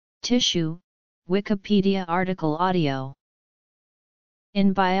Tissue, Wikipedia article audio.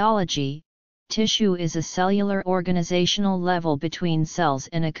 In biology, tissue is a cellular organizational level between cells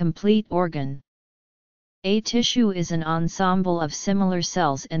and a complete organ. A tissue is an ensemble of similar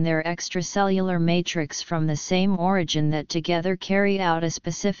cells and their extracellular matrix from the same origin that together carry out a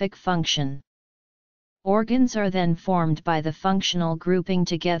specific function. Organs are then formed by the functional grouping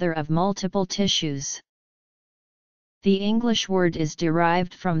together of multiple tissues. The English word is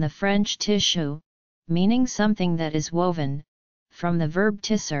derived from the French tissue, meaning something that is woven, from the verb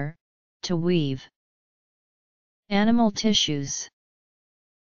tisser, to weave. Animal tissues.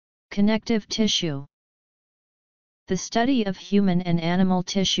 Connective tissue. The study of human and animal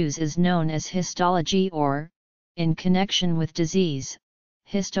tissues is known as histology or, in connection with disease,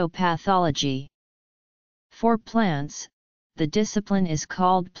 histopathology. For plants, the discipline is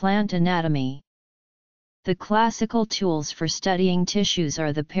called plant anatomy. The classical tools for studying tissues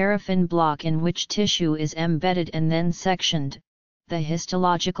are the paraffin block in which tissue is embedded and then sectioned, the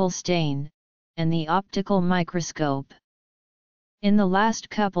histological stain, and the optical microscope. In the last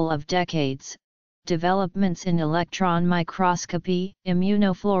couple of decades, developments in electron microscopy,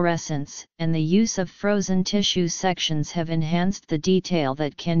 immunofluorescence, and the use of frozen tissue sections have enhanced the detail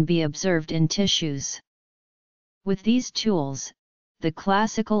that can be observed in tissues. With these tools, the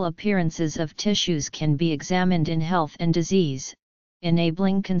classical appearances of tissues can be examined in health and disease,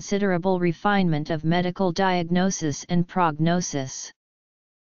 enabling considerable refinement of medical diagnosis and prognosis.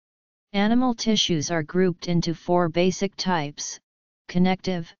 Animal tissues are grouped into four basic types: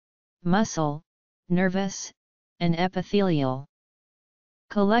 connective, muscle, nervous, and epithelial.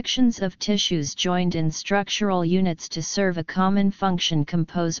 Collections of tissues joined in structural units to serve a common function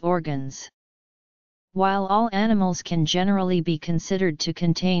compose organs. While all animals can generally be considered to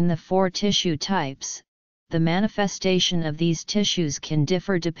contain the four tissue types, the manifestation of these tissues can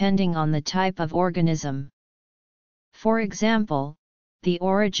differ depending on the type of organism. For example, the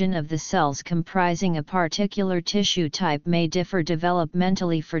origin of the cells comprising a particular tissue type may differ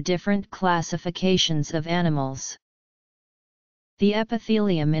developmentally for different classifications of animals. The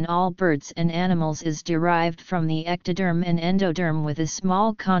epithelium in all birds and animals is derived from the ectoderm and endoderm with a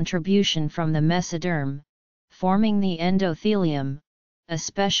small contribution from the mesoderm, forming the endothelium, a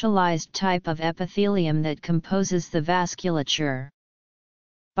specialized type of epithelium that composes the vasculature.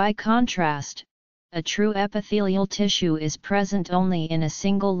 By contrast, a true epithelial tissue is present only in a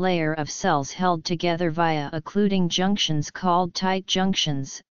single layer of cells held together via occluding junctions called tight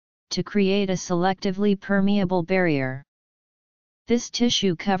junctions, to create a selectively permeable barrier. This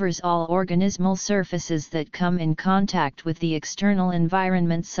tissue covers all organismal surfaces that come in contact with the external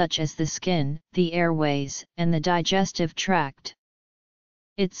environment such as the skin, the airways, and the digestive tract.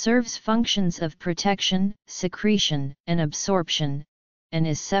 It serves functions of protection, secretion, and absorption, and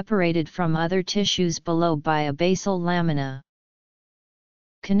is separated from other tissues below by a basal lamina.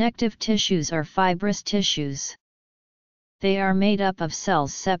 Connective tissues are fibrous tissues. They are made up of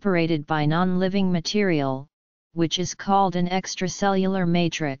cells separated by non-living material, which is called an extracellular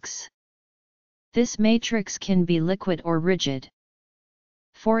matrix. This matrix can be liquid or rigid.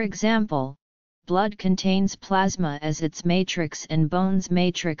 For example, blood contains plasma as its matrix and bone's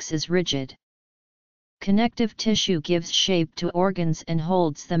matrix is rigid. Connective tissue gives shape to organs and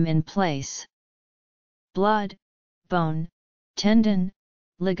holds them in place. Blood, bone, tendon,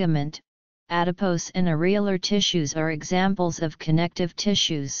 ligament, adipose and areolar tissues are examples of connective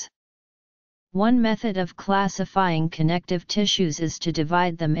tissues. One method of classifying connective tissues is to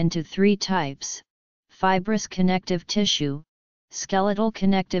divide them into three types: fibrous connective tissue, skeletal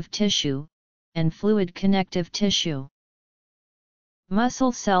connective tissue, and fluid connective tissue.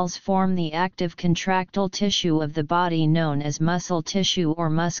 Muscle cells form the active contractile tissue of the body known as muscle tissue or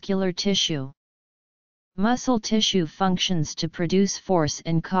muscular tissue. Muscle tissue functions to produce force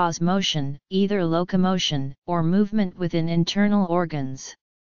and cause motion, either locomotion or movement within internal organs.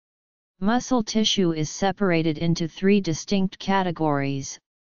 Muscle tissue is separated into three distinct categories: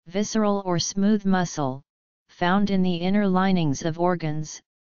 visceral or smooth muscle, found in the inner linings of organs;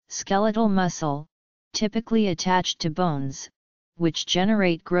 skeletal muscle, typically attached to bones, which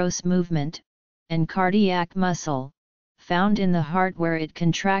generate gross movement; and cardiac muscle, found in the heart where it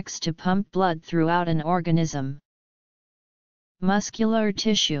contracts to pump blood throughout an organism. Muscular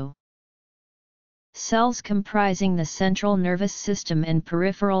tissue. Cells comprising the central nervous system and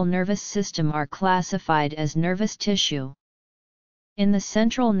peripheral nervous system are classified as nervous tissue. In the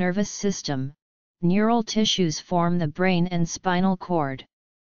central nervous system, neural tissues form the brain and spinal cord.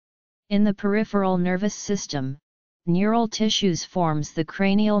 In the peripheral nervous system, neural tissues forms the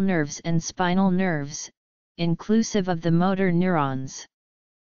cranial nerves and spinal nerves, inclusive of the motor neurons.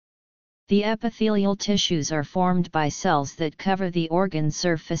 The epithelial tissues are formed by cells that cover the organ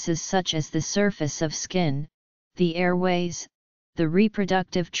surfaces such as the surface of skin, the airways, the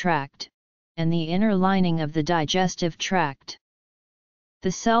reproductive tract, and the inner lining of the digestive tract.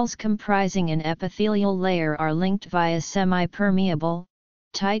 The cells comprising an epithelial layer are linked via semi-permeable,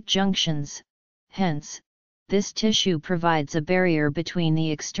 tight junctions, hence, this tissue provides a barrier between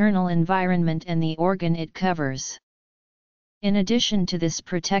the external environment and the organ it covers. In addition to this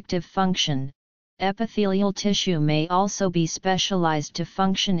protective function, epithelial tissue may also be specialized to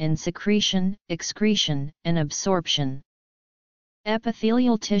function in secretion, excretion, and absorption.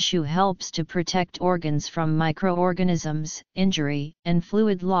 Epithelial tissue helps to protect organs from microorganisms, injury, and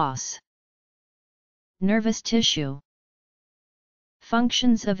fluid loss. Nervous tissue.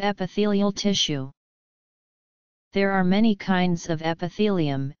 Functions of epithelial tissue. There are many kinds of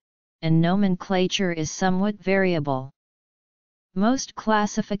epithelium, and nomenclature is somewhat variable. Most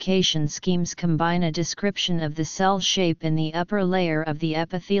classification schemes combine a description of the cell shape in the upper layer of the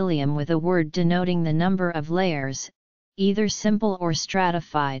epithelium with a word denoting the number of layers, either simple or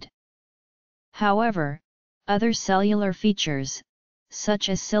stratified. However, other cellular features, such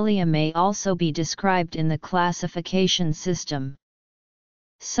as cilia, may also be described in the classification system.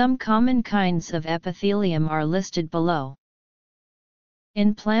 Some common kinds of epithelium are listed below.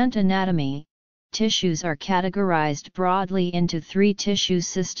 In plant anatomy, tissues are categorized broadly into three tissue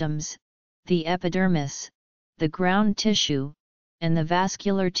systems: the epidermis, the ground tissue, and the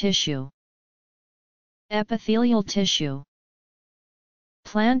vascular tissue. Epithelial tissue.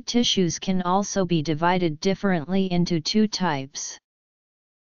 Plant tissues can also be divided differently into two types.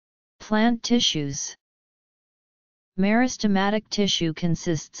 Plant tissues. Meristematic tissue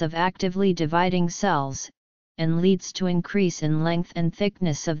consists of actively dividing cells, and leads to increase in length and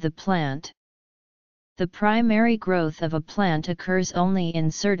thickness of the plant. The primary growth of a plant occurs only in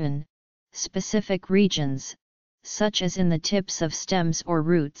certain, specific regions, such as in the tips of stems or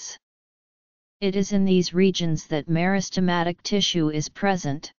roots. It is in these regions that meristematic tissue is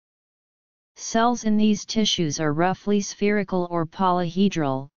present. Cells in these tissues are roughly spherical or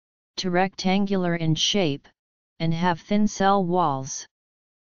polyhedral, to rectangular in shape, and have thin cell walls.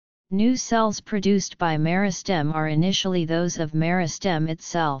 New cells produced by meristem are initially those of meristem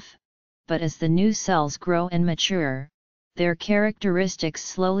itself, but as the new cells grow and mature, their characteristics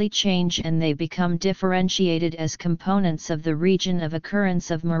slowly change and they become differentiated as components of the region of occurrence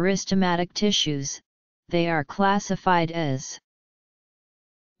of meristematic tissues. They are classified as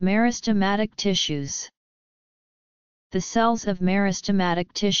meristematic tissues. The cells of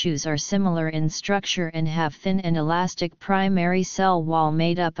meristematic tissues are similar in structure and have thin and elastic primary cell wall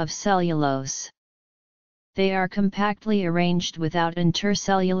made up of cellulose. They are compactly arranged without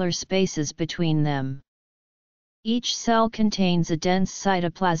intercellular spaces between them. Each cell contains a dense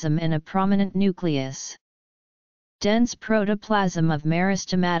cytoplasm and a prominent nucleus. Dense protoplasm of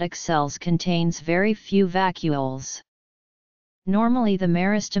meristematic cells contains very few vacuoles. Normally the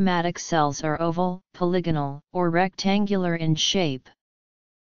meristematic cells are oval, polygonal, or rectangular in shape.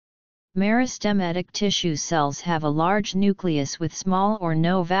 Meristematic tissue cells have a large nucleus with small or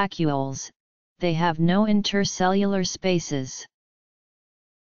no vacuoles. They have no intercellular spaces.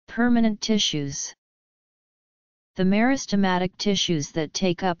 Permanent tissues. The meristematic tissues that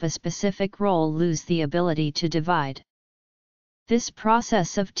take up a specific role lose the ability to divide. This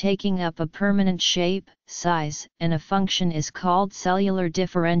process of taking up a permanent shape, size, and a function is called cellular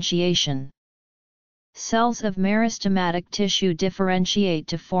differentiation. Cells of meristematic tissue differentiate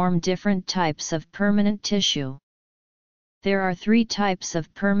to form different types of permanent tissue. There are three types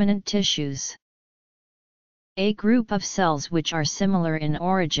of permanent tissues. A group of cells which are similar in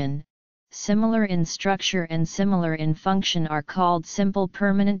origin, similar in structure and similar in function are called simple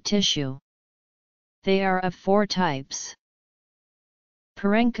permanent tissue. They are of four types.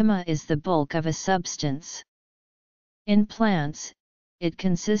 Parenchyma is the bulk of a substance. In plants, it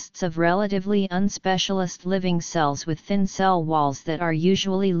consists of relatively unspecialized living cells with thin cell walls that are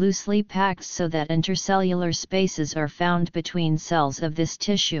usually loosely packed so that intercellular spaces are found between cells of this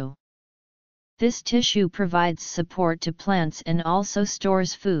tissue. This tissue provides support to plants and also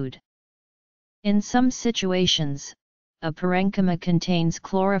stores food. In some situations, a parenchyma contains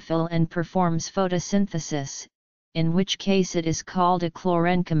chlorophyll and performs photosynthesis, in which case it is called a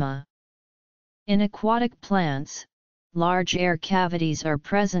chlorenchyma. In aquatic plants, large air cavities are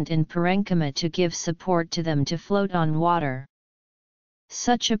present in parenchyma to give support to them to float on water.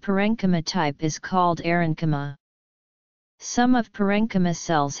 Such a parenchyma type is called aerenchyma. Some of parenchyma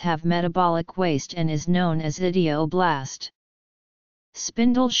cells have metabolic waste and is known as idioblast.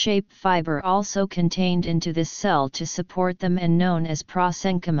 Spindle-shaped fiber also contained into this cell to support them and known as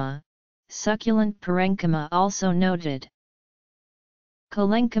prosenchyma. succulent parenchyma also noted.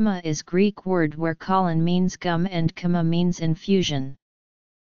 Collenchyma is Greek word where colon means gum and chyma means infusion.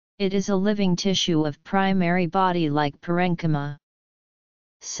 It is a living tissue of primary body like parenchyma.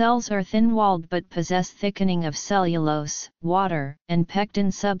 Cells are thin-walled but possess thickening of cellulose, water, and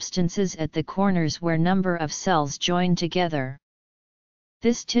pectin substances at the corners where number of cells join together.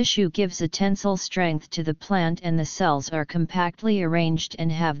 This tissue gives a tensile strength to the plant and the cells are compactly arranged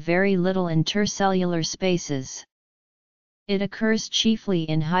and have very little intercellular spaces. It occurs chiefly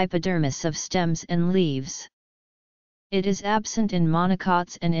in hypodermis of stems and leaves. It is absent in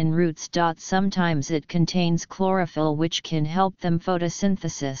monocots and in roots. Sometimes it contains chlorophyll which can help them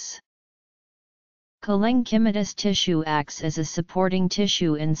photosynthesis. Collenchymatous tissue acts as a supporting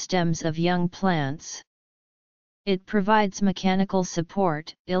tissue in stems of young plants. It provides mechanical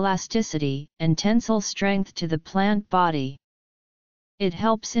support, elasticity, and tensile strength to the plant body. It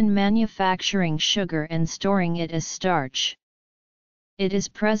helps in manufacturing sugar and storing it as starch. It is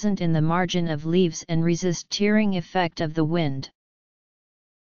present in the margin of leaves and resist tearing effect of the wind.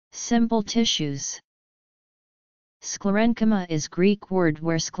 Simple tissues. Sclerenchyma is Greek word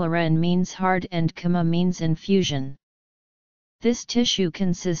where scleren means hard and chyma means infusion. This tissue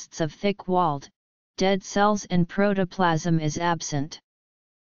consists of thick-walled, dead cells and protoplasm is absent.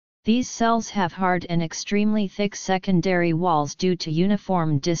 These cells have hard and extremely thick secondary walls due to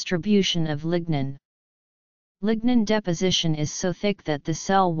uniform distribution of lignin. Lignin deposition is so thick that the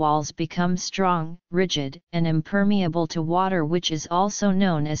cell walls become strong, rigid, and impermeable to water, which is also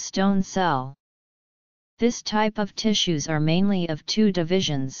known as stone cell. This type of tissues are mainly of two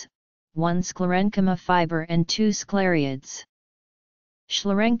divisions, one sclerenchyma fiber and two scleriids.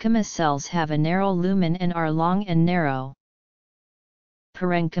 Sclerenchyma cells have a narrow lumen and are long and narrow.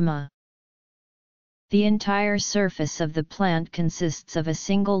 Parenchyma. The entire surface of the plant consists of a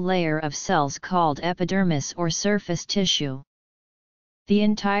single layer of cells called epidermis or surface tissue. The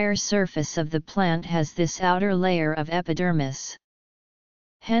entire surface of the plant has this outer layer of epidermis.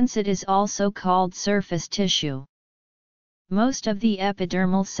 Hence it is also called surface tissue. Most of the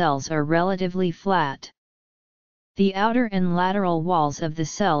epidermal cells are relatively flat. The outer and lateral walls of the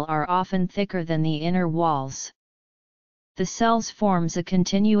cell are often thicker than the inner walls. The cells forms a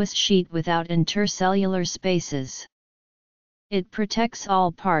continuous sheet without intercellular spaces. It protects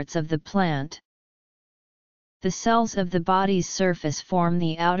all parts of the plant. The cells of the body's surface form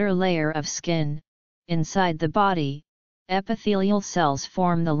the outer layer of skin. Inside the body, epithelial cells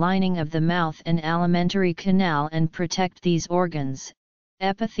form the lining of the mouth and alimentary canal and protect these organs.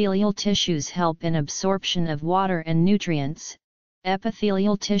 Epithelial tissues help in absorption of water and nutrients.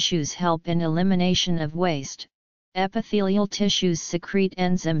 Epithelial tissues help in elimination of waste. Epithelial tissues secrete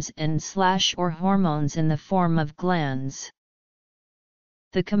enzymes and/or hormones in the form of glands.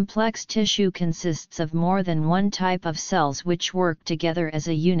 The complex tissue consists of more than one type of cells which work together as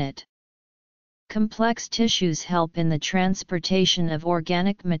a unit. Complex tissues help in the transportation of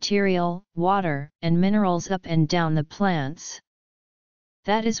organic material, water, and minerals up and down the plants.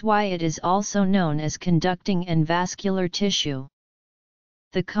 That is why it is also known as conducting and vascular tissue.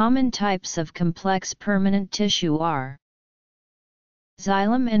 The common types of complex permanent tissue are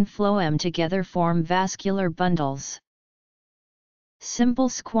xylem and phloem together form vascular bundles. Simple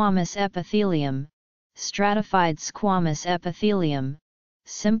squamous epithelium, stratified squamous epithelium,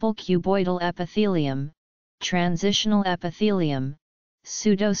 simple cuboidal epithelium, transitional epithelium,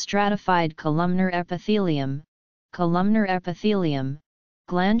 pseudostratified columnar epithelium,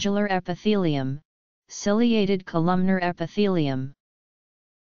 glandular epithelium, ciliated columnar epithelium.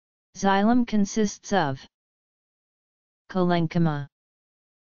 Xylem consists of collenchyma,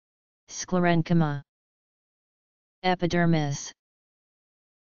 sclerenchyma, epidermis.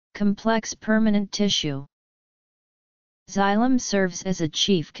 Complex permanent tissue. Xylem serves as a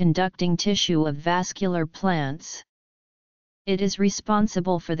chief conducting tissue of vascular plants. It is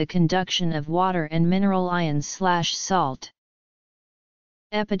responsible for the conduction of water and mineral ions/salt.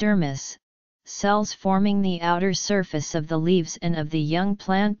 Epidermis, cells forming the outer surface of the leaves and of the young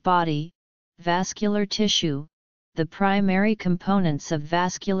plant body. Vascular tissue, the primary components of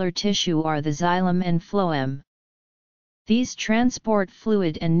vascular tissue are the xylem and phloem. These transport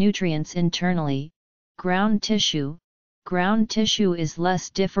fluid and nutrients internally. Ground tissue is less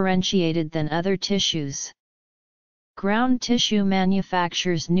differentiated than other tissues. Ground tissue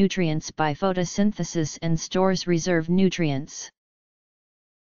manufactures nutrients by photosynthesis and stores reserve nutrients.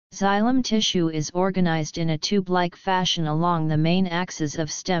 Xylem tissue is organized in a tube-like fashion along the main axes of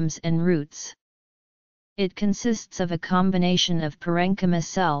stems and roots. It consists of a combination of parenchyma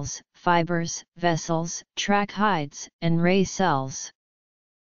cells, fibers, vessels, tracheids, and ray cells.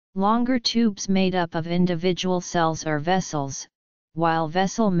 Longer tubes made up of individual cells are vessels, while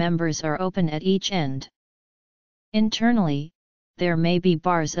vessel members are open at each end. Internally, there may be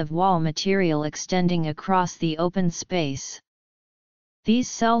bars of wall material extending across the open space. These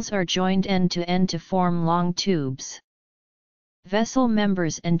cells are joined end to end to form long tubes. Vessel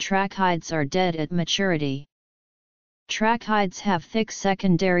members and tracheids are dead at maturity. Tracheids have thick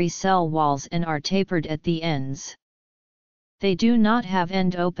secondary cell walls and are tapered at the ends. They do not have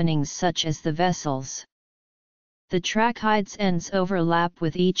end openings such as the vessels. The tracheids' ends overlap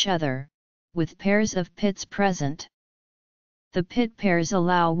with each other, with pairs of pits present. The pit pairs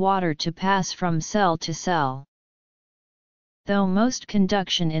allow water to pass from cell to cell. Though most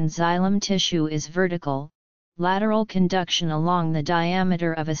conduction in xylem tissue is vertical, lateral conduction along the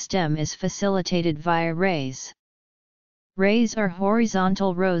diameter of a stem is facilitated via rays. Rays are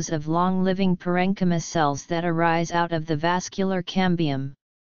horizontal rows of long-living parenchyma cells that arise out of the vascular cambium.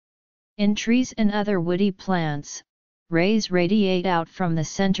 In trees and other woody plants, rays radiate out from the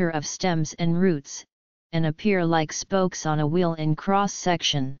center of stems and roots, and appear like spokes on a wheel in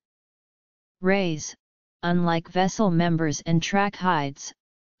cross-section. Rays, unlike vessel members and tracheids,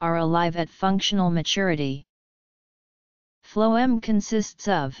 are alive at functional maturity. Phloem consists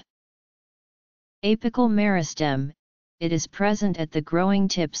of apical meristem. It is present at the growing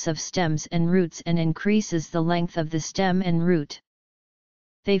tips of stems and roots and increases the length of the stem and root.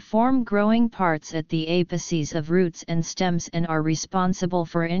 They form growing parts at the apices of roots and stems and are responsible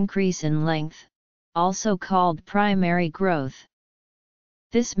for increase in length, also called primary growth.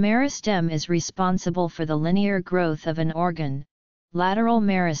 This meristem is responsible for the linear growth of an organ. Lateral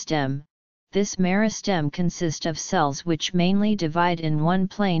meristem. This meristem consists of cells which mainly divide in one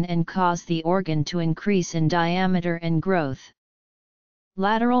plane and cause the organ to increase in diameter and growth.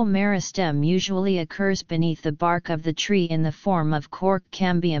 Lateral meristem usually occurs beneath the bark of the tree in the form of cork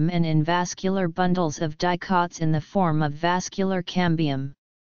cambium and in vascular bundles of dicots in the form of vascular cambium.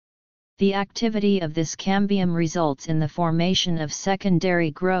 The activity of this cambium results in the formation of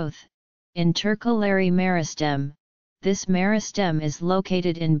secondary growth. Intercalary meristem. This meristem is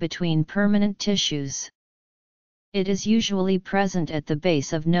located in between permanent tissues. It is usually present at the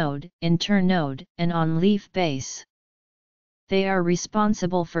base of node, internode, and on leaf base. They are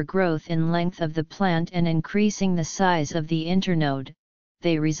responsible for growth in length of the plant and increasing the size of the internode.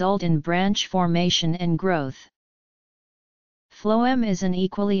 They result in branch formation and growth. Phloem is an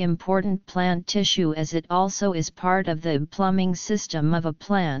equally important plant tissue as it also is part of the plumbing system of a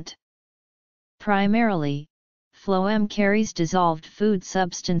plant. Primarily, phloem carries dissolved food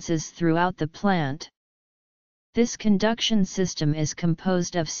substances throughout the plant. This conduction system is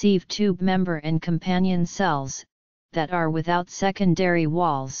composed of sieve tube member and companion cells, that are without secondary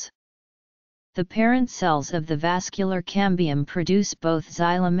walls. The parent cells of the vascular cambium produce both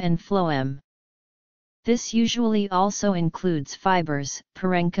xylem and phloem. This usually also includes fibers,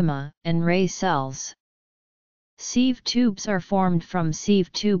 parenchyma, and ray cells. Sieve tubes are formed from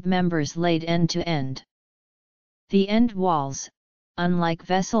sieve tube members laid end to end. The end walls, unlike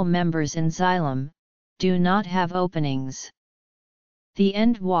vessel members in xylem, do not have openings. The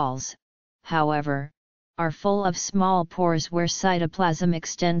end walls, however, are full of small pores where cytoplasm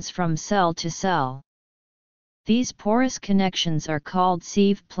extends from cell to cell. These porous connections are called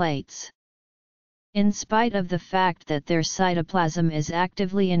sieve plates. In spite of the fact that their cytoplasm is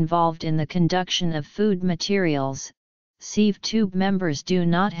actively involved in the conduction of food materials, sieve tube members do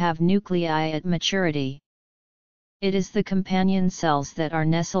not have nuclei at maturity. It is the companion cells that are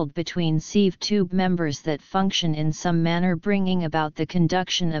nestled between sieve tube members that function in some manner bringing about the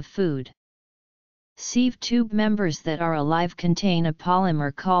conduction of food. Sieve tube members that are alive contain a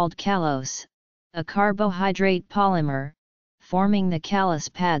polymer called callose, a carbohydrate polymer, forming the callus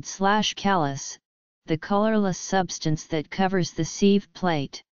pad/callus, the colorless substance that covers the sieve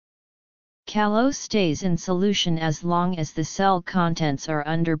plate. Callose stays in solution as long as the cell contents are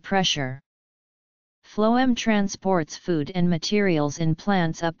under pressure. Phloem transports food and materials in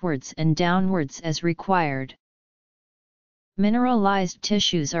plants upwards and downwards as required. Mineralized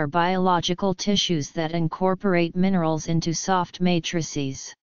tissues are biological tissues that incorporate minerals into soft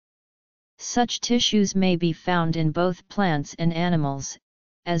matrices. Such tissues may be found in both plants and animals,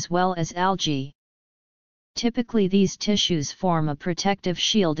 as well as algae. Typically these tissues form a protective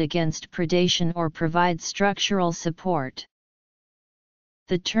shield against predation or provide structural support.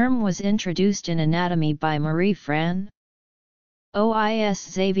 The term was introduced in anatomy by Marie Fran. Ois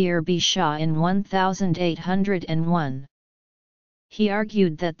Xavier Bichat in 1801. He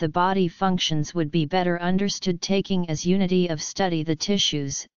argued that the body functions would be better understood taking as unity of study the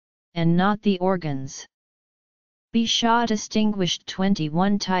tissues, and not the organs. B. Shaw distinguished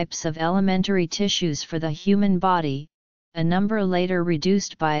 21 types of elementary tissues for the human body, a number later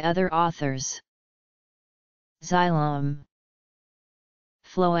reduced by other authors. Xylem,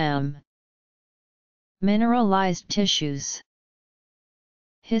 phloem. Mineralized tissues.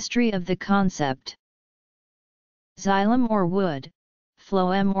 History of the concept. Xylem or wood,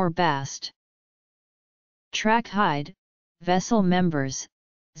 phloem or bast. Trachhide, vessel members,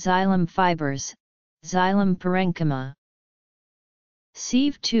 xylem fibers, xylem parenchyma.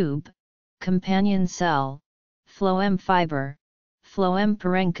 Sieve tube, companion cell, phloem fiber, phloem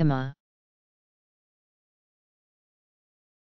parenchyma.